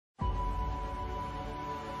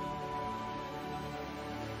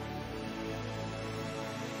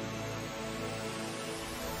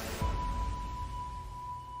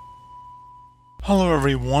Hello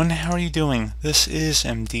everyone, how are you doing? This is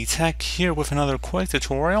MD Tech here with another quick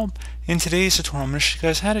tutorial. In today's tutorial, I'm going to show you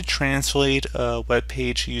guys how to translate a web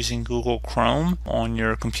page using Google Chrome on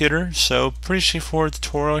your computer. So pretty straightforward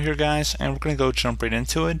tutorial here guys, and we're going to go jump right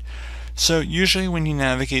into it. So usually when you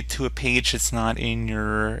navigate to a page that's not in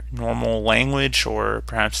your normal language, or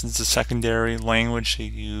perhaps it's a secondary language that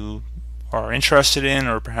you are interested in,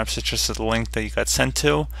 or perhaps it's just a link that you got sent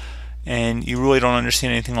to and you really don't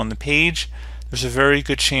understand anything on the page, there's a very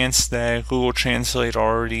good chance that Google Translate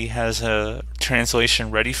already has a translation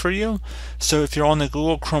ready for you. So if you're on the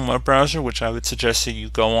Google Chrome web browser, which I would suggest that you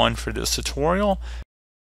go on for this tutorial,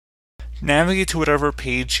 navigate to whatever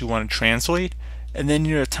page you want to translate, and then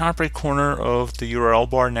near the top right corner of the URL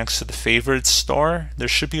bar next to the favorites star, there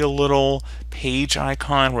should be a little page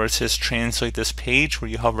icon where it says translate this page, where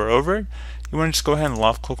you hover over it. You want to just go ahead and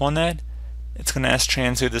left click on that. It's going to ask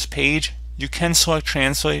translate this page. You can select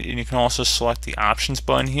translate, and you can also select the options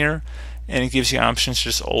button here, and it gives you options to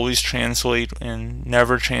just always translate and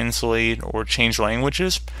never translate or change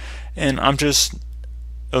languages. And I'm just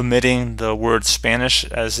omitting the word Spanish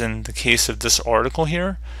as in the case of this article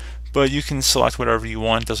here, but you can select whatever you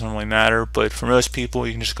want, doesn't really matter. But for most people,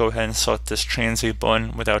 you can just go ahead and select this translate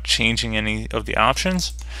button without changing any of the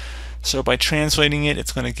options. So by translating it,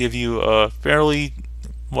 it's going to give you a fairly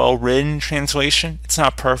well-written translation. It's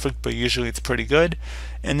not perfect, but usually it's pretty good.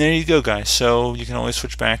 And there you go guys. So you can always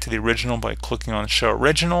switch back to the original by clicking on show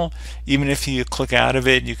original. Even if you click out of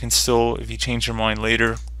it, you can still, if you change your mind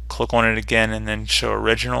later, click on it again and then show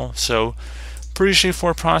original. So pretty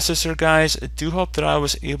straightforward process there guys. I do hope that I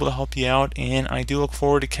was able to help you out, and I do look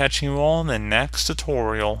forward to catching you all in the next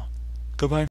tutorial. Goodbye.